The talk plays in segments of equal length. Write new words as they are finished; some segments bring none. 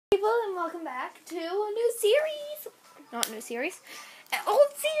welcome back to a new series. Not a new series, an old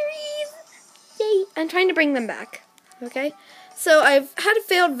series. Yay! I'm trying to bring them back. Okay? So I've had a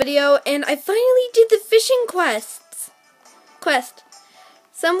failed video and I finally did the fishing quest.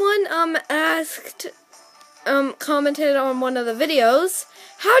 Someone commented on one of the videos,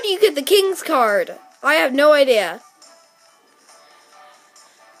 how do you get the King's card? I have no idea.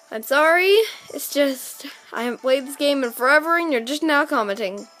 I'm sorry, it's just, I haven't played this game in forever and you're just now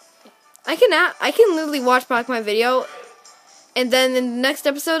commenting. I can literally watch back my video, and then in the next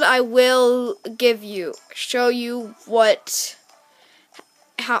episode I will show you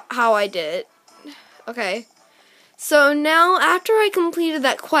how I did it. Okay. So now, after I completed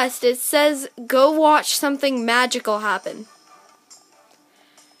that quest, it says, go watch something magical happen.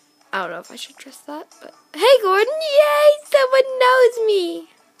 I don't know if I should trust that, but... Hey, Gordon! Yay! Someone knows me!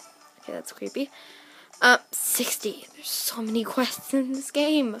 Okay, that's creepy. 60. There's so many quests in this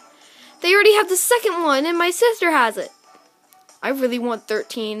game. They already have the second one, and my sister has it. I really want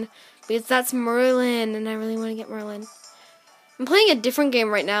 13, because that's Merlin, and I really want to get Merlin. I'm playing a different game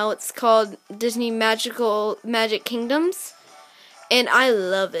right now. It's called Disney Magic Kingdoms, and I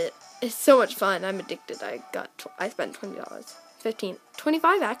love it. It's so much fun. I'm addicted. I spent $20, 15,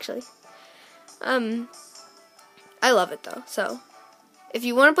 25 actually. I love it though. So, if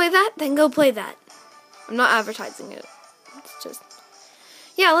you want to play that, then go play that. I'm not advertising it. It's just,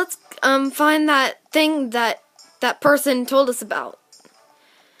 yeah. Let's find that thing that person told us about.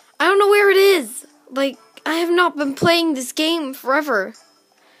 I don't know where it is. Like, I have not been playing this game forever.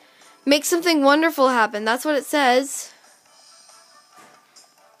 Make something wonderful happen. That's what it says.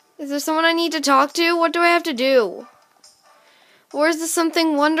 Is there someone I need to talk to? What do I have to do? Where's the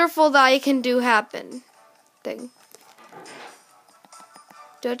something wonderful that I can do happen thing?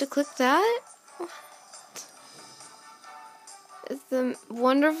 Do I have to click that? What? Is the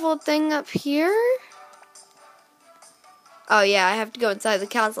wonderful thing up here? Oh yeah, I have to go inside the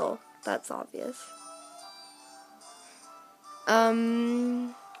castle. That's obvious.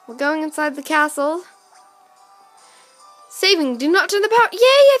 We're going inside the castle. Saving, do not turn the power. Yay,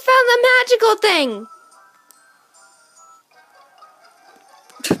 I found the magical thing.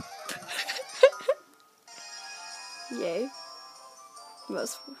 Yay.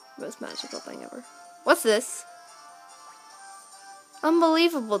 Most magical thing ever. What's this?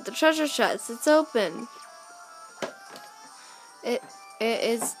 Unbelievable, the treasure chest, it's open. It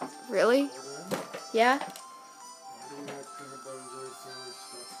is, really? Yeah?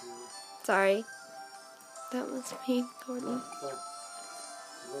 Sorry. That was me, Gordon.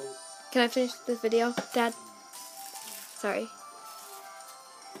 Can I finish this video, Dad? Sorry.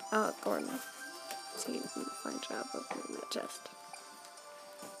 Oh, Gordon. So you can find job opening that chest.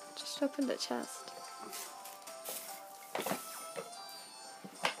 Just opened a chest.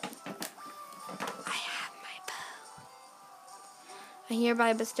 I have my bow. I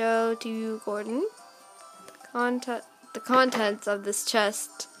hereby bestow to you, Gordon, the contents of this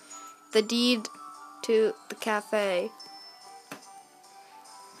chest. The deed to the cafe.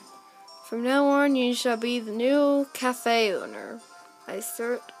 From now on, you shall be the new cafe owner. I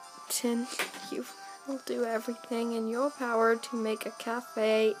certain you will do everything in your power to make a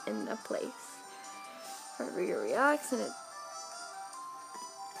cafe in a place. Wherever you relax, and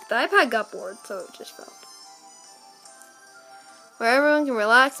the iPad got bored, so it just fell. Where everyone can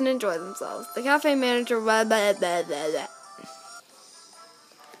relax and enjoy themselves. The cafe manager. Blah, blah, blah, blah, blah.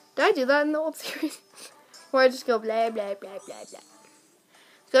 Did I do that in the old series? Where I just go blah, blah, blah, blah, blah.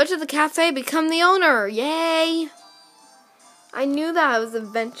 Go to the cafe, become the owner. Yay! I knew that I was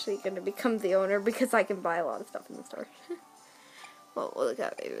eventually going to become the owner because I can buy a lot of stuff in the store. Well, the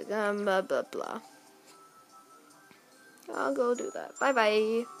cafe become blah, blah, blah. I'll go do that.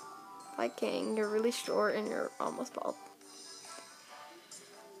 Bye-bye. Bye, King. You're really short and you're almost bald.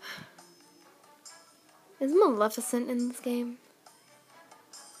 Is Maleficent in this game?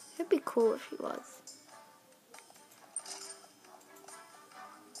 It'd be cool if he was.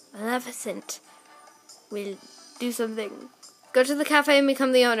 Maleficent will do something. Go to the cafe and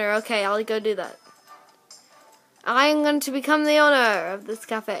become the owner. Okay, I'll go do that. I am going to become the owner of this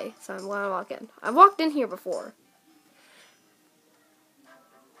cafe, so I'm going to walk in. I've walked in here before.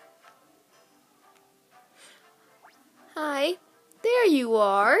 Hi, there you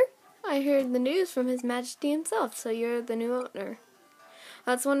are. I heard the news from His Majesty himself, so you're the new owner.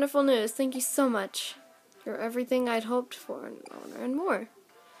 That's wonderful news. Thank you so much. You're everything I'd hoped for an owner and more.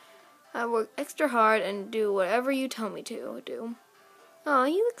 I work extra hard and do whatever you tell me to do. Oh,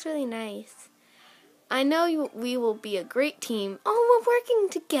 he looks really nice. I know we will be a great team. Oh, we're working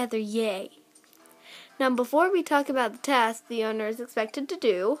together. Yay. Now, before we talk about the task the owner is expected to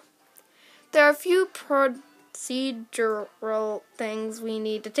do, There are a few procedural things we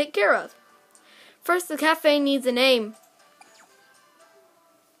need to take care of. First, the cafe needs a name.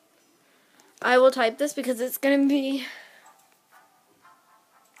 I will type this because it's going to be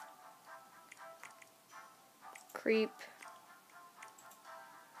Creepsy.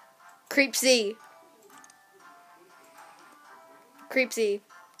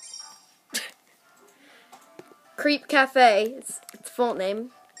 Creep Cafe. It's full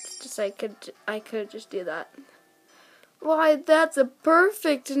name. It's just I could just do that. Why, that's a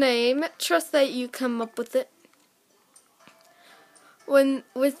perfect name. Trust that you come up with it.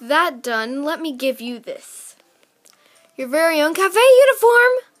 With that done, let me give you this. Your very own cafe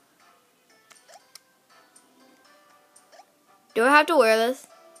uniform. Do I have to wear this?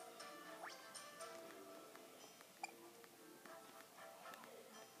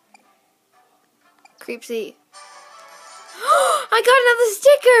 Creepsy. I got another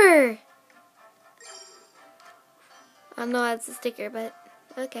sticker! I don't know that's a sticker, but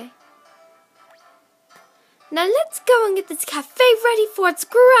okay. Now let's go and get this cafe ready for its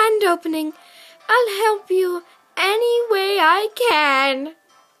grand opening. I'll help you any way I can.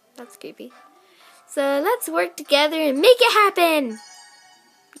 That's creepy. So let's work together and make it happen.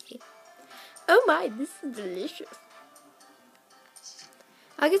 Oh my, this is delicious.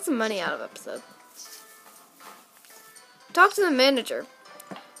 I'll get some money out of the episode. Talk to the manager.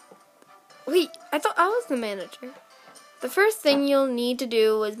 Wait, I thought I was the manager. The first thing you'll need to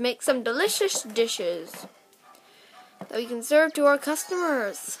do is make some delicious dishes that we can serve to our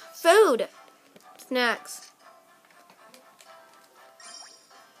customers. Food. Snacks.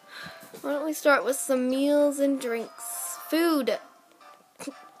 Why don't we start with some meals and drinks? Food.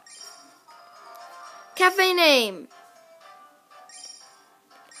 Cafe name.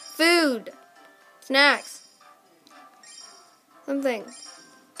 Food. Snacks. Something.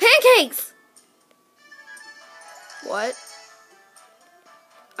 Pancakes! What?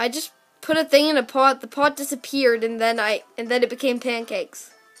 I just put a thing in a pot, the pot disappeared, and then it became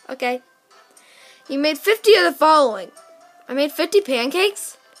pancakes. Okay. You made 50 of the following. I made 50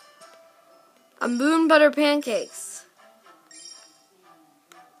 pancakes? Moon butter pancakes.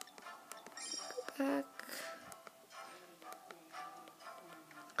 Go back.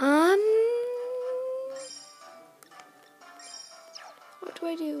 What do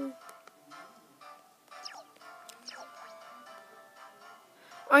I do?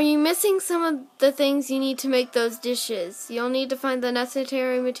 Are you missing some of the things you need to make those dishes? You'll need to find the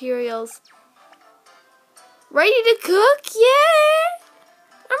necessary materials. Ready to cook? Yeah!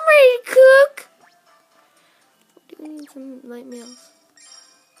 I'm ready to cook! Do we need some light meals?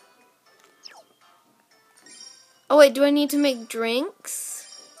 Oh wait, do I need to make drinks?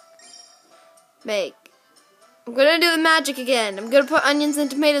 Make. I'm gonna do the magic again. I'm gonna put onions and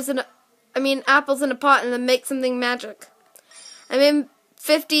tomatoes apples in a pot and then make something magic. I made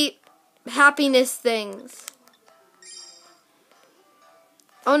 50 happiness things.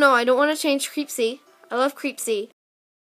 Oh no, I don't want to change Creepsy. I love Creepsy.